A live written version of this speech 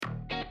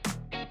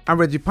I'm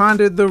Reggie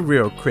Ponder, the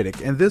Real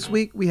Critic, and this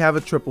week we have a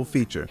triple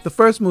feature. The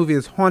first movie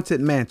is Haunted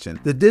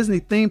Mansion. The Disney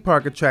theme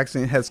park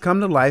attraction has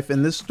come to life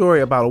in this story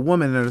about a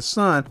woman and her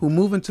son who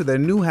move into their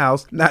new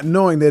house not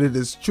knowing that it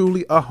is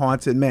truly a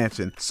haunted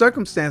mansion.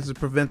 Circumstances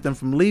prevent them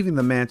from leaving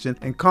the mansion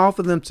and call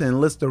for them to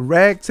enlist a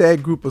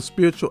ragtag group of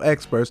spiritual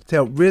experts to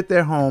help rid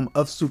their home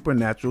of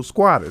supernatural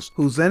squatters.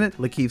 Who's in it?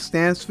 Lakeith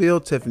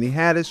Stanfield, Tiffany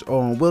Haddish,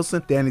 Owen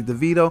Wilson, Danny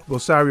DeVito,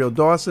 Rosario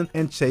Dawson,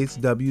 and Chase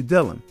W.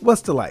 Dillon.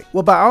 What's to like?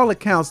 Well, by all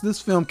accounts,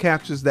 this film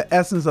captures the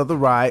essence of the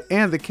ride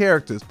and the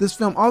characters. This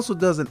film also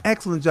does an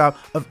excellent job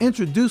of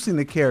introducing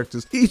the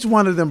characters. Each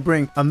one of them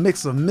bring a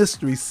mix of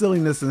mystery,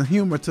 silliness, and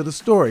humor to the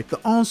story. The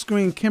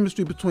on-screen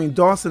chemistry between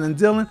Dawson and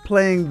Dillon,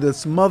 playing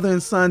this mother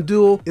and son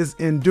duo, is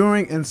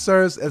enduring and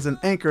serves as an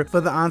anchor for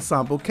the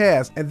ensemble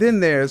cast. And then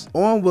there's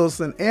Owen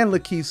Wilson and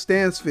Lakeith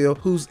Stanfield,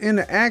 whose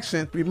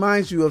interaction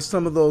reminds you of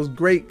some of those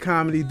great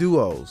comedy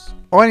duos.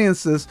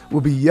 Audiences will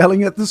be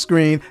yelling at the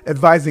screen,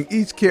 advising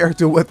each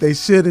character what they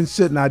should and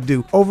should not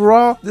do.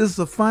 Overall, this is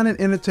a fun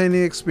and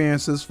entertaining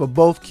experiences for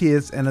both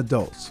kids and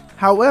adults.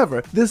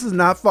 However, this is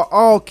not for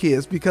all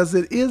kids because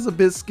it is a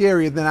bit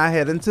scarier than I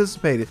had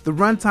anticipated. The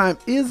runtime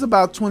is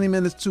about 20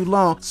 minutes too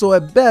long, so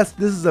at best,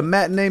 this is a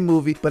matinee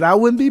movie, but I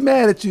wouldn't be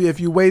mad at you if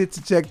you waited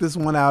to check this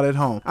one out at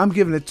home. I'm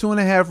giving it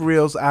 2.5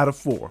 reels out of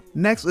 4.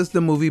 Next is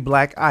the movie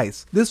Black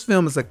Ice. This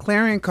film is a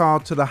clarion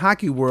call to the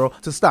hockey world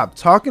to stop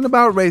talking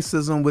about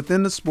racism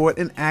within the sport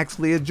and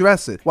actually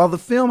address it. While the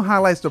film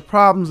highlights the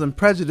problems and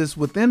prejudice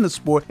within the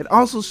sport, it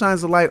also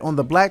shines a light on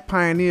the black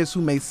pioneers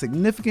who made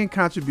significant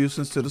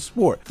contributions to the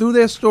sport. Through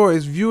their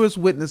stories, viewers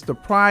witness the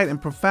pride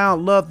and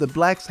profound love that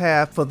blacks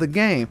have for the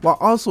game, while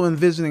also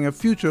envisioning a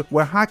future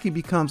where hockey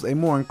becomes a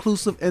more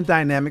inclusive and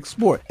dynamic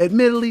sport.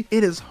 Admittedly,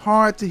 it is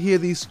hard to hear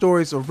these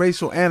stories of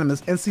racial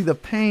animus and see the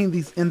pain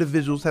these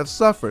individuals have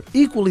suffered.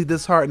 Equally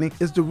disheartening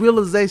is the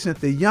realization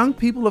that young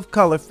people of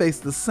color face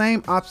the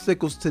same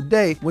obstacles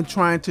today when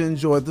trying to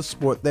enjoy the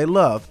sport they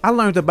love. I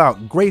learned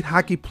about great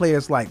hockey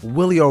players like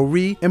Willie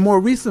O'Ree and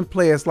more recent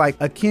players like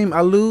Akeem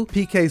Alou,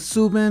 PK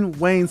Subban,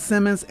 Wayne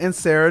Simmons, and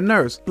Sarah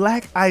Nurse.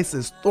 Black Ice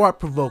is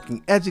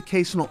thought-provoking,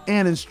 educational,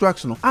 and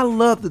instructional. I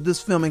love that this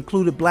film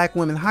included black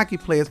women hockey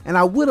players, and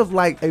I would have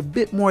liked a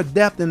bit more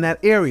depth in that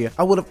area.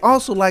 I would have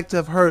also liked to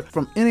have heard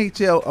from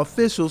NHL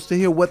officials to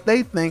hear what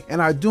they think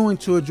and are doing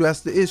to address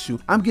the issue.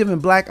 I'm giving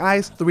Black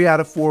Ice 3 out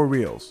of 4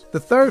 reels. The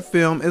third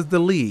film is The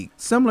League.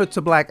 Similar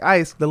to Black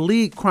Ice, The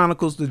League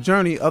chronicles the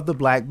journey of the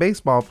black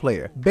baseball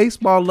player.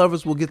 Baseball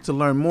lovers will get to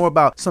learn more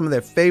about some of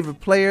their favorite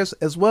players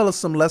as well as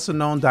some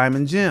lesser-known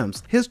diamond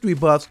gems. History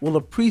buffs will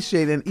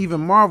appreciate and even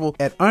marvel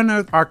at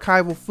unearthed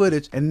archival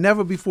footage and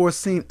never before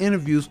seen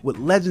interviews with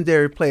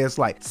legendary players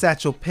like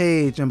Satchel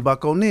Paige and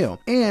Buck O'Neil.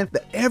 And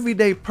the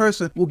everyday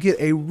person will get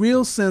a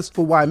real sense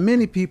for why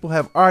many people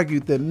have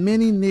argued that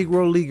many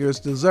Negro Leaguers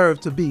deserve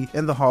to be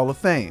in the Hall of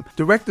Fame.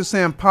 Director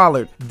Sam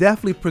Pollard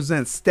definitely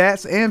presents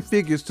stats and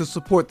figures to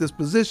support this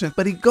position,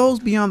 but he goes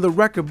beyond the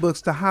record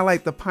books to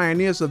highlight the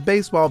pioneers of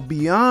baseball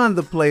beyond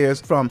the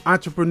players from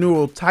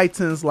entrepreneurial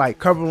titans like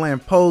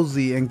Cumberland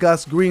Posey and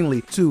Gus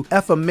Greenlee to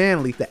Effa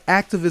Manley, the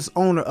activist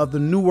owner of the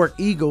Newark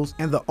Eagles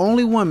and the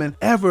only woman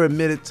ever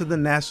admitted to the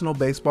National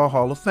Baseball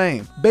Hall of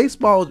Fame.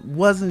 Baseball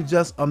wasn't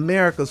just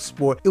America's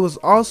sport, it was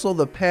also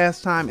the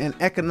pastime and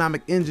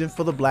economic engine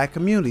for the black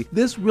community.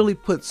 This really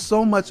puts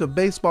so much of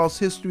baseball's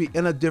history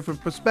in a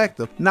different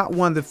perspective, not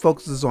one that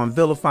focuses on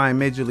vilifying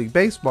Major League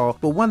Baseball,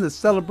 but one that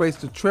celebrates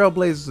the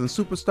trailblazers and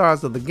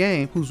superstars of the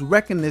game whose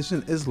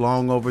recognition is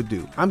long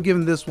overdue. I'm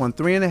giving this one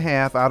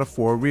 3.5 out of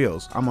 4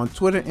 reels. I'm on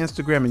Twitter,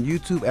 Instagram, and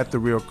YouTube at The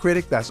Real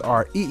Critic, that's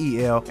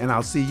REEL, and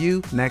I'll see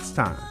you next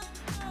time.